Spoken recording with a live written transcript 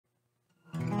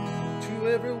to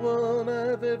everyone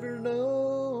I've ever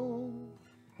known.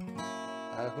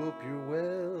 I hope you're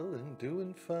well and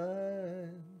doing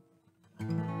fine.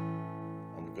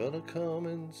 I'm gonna come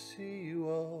and see you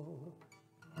all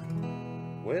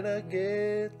when I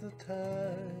get the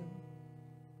time.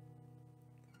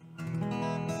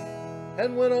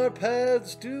 And when our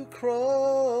paths do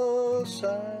cross,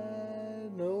 I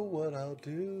know what I'll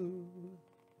do.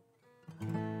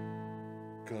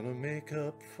 Gonna make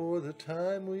up for the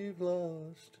time we've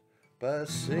lost by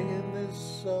singing this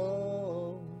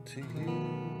song to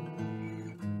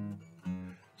you.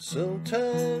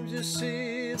 Sometimes you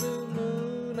see the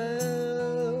moon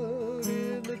out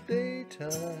in the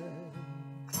daytime.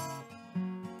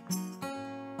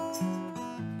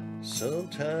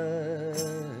 Sometimes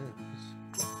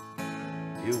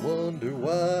you wonder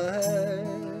why.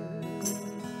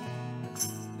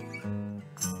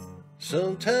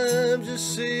 Sometimes you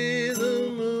see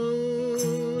the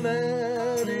moon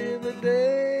out in the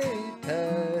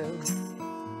daytime.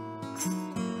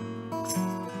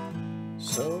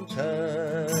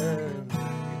 Sometimes you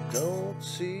don't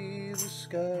see the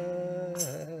sky.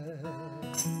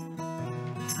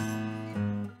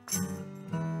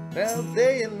 Now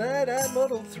day and night I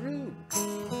muddle through.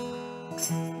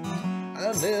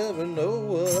 I never know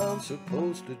what I'm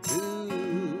supposed to do,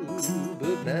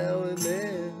 but now and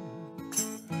then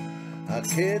I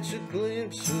catch a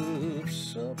glimpse of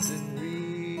something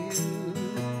real.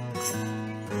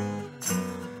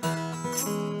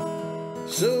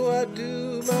 So I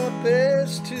do my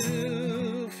best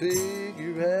to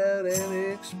figure out and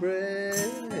express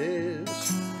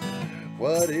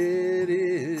what it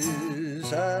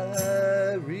is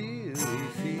I really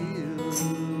feel.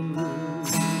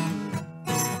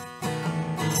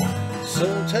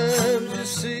 Sometimes you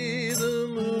see the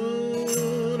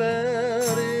moon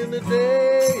out in the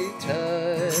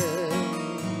daytime.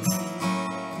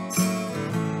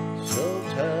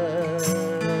 Sometimes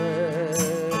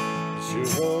you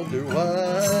wonder why.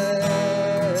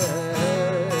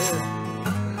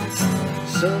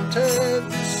 Sometimes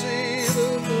you see the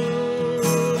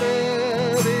moon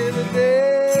out in the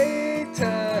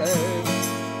daytime.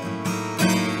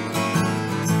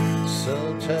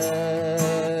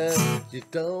 Sometimes you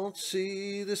don't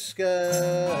see the sky.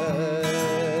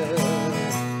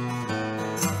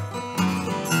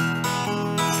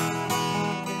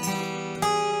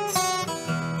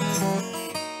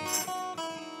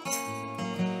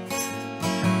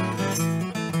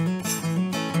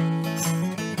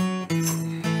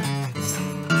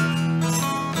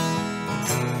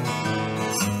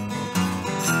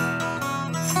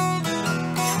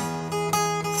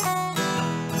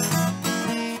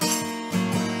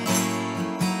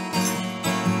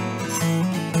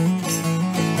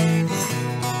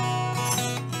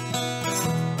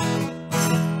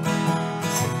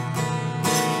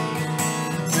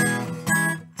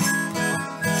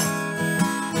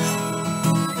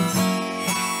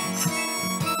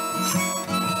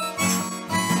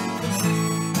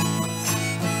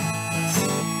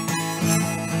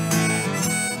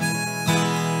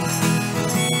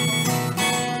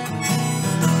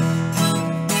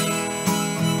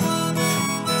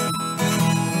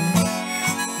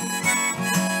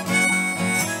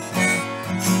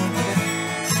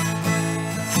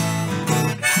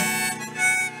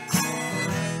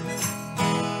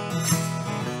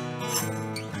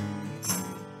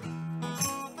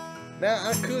 Now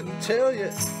I couldn't tell you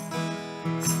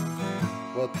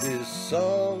what this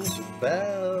song's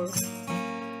about,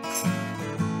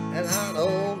 and I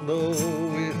don't know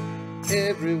if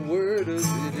every word of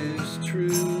it is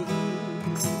true.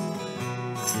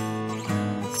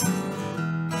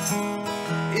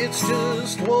 It's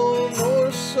just one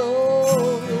more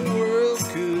song the world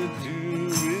could do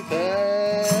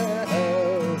without.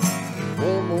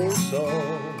 One more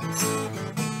song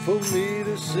for me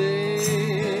to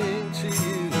sing to you.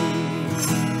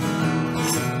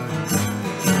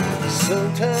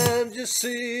 Sometimes you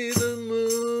see the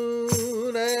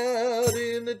moon out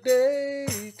in the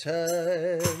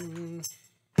daytime.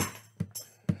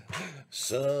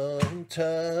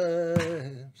 Sometimes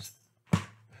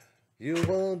you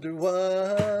wonder why.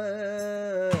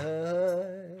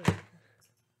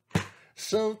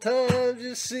 Sometimes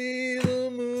you see the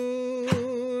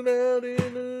moon out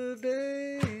in the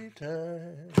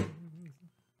daytime.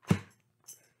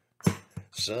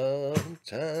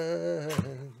 Sometimes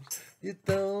you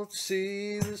don't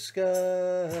see the sky.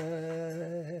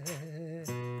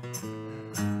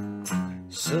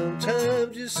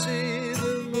 Sometimes you see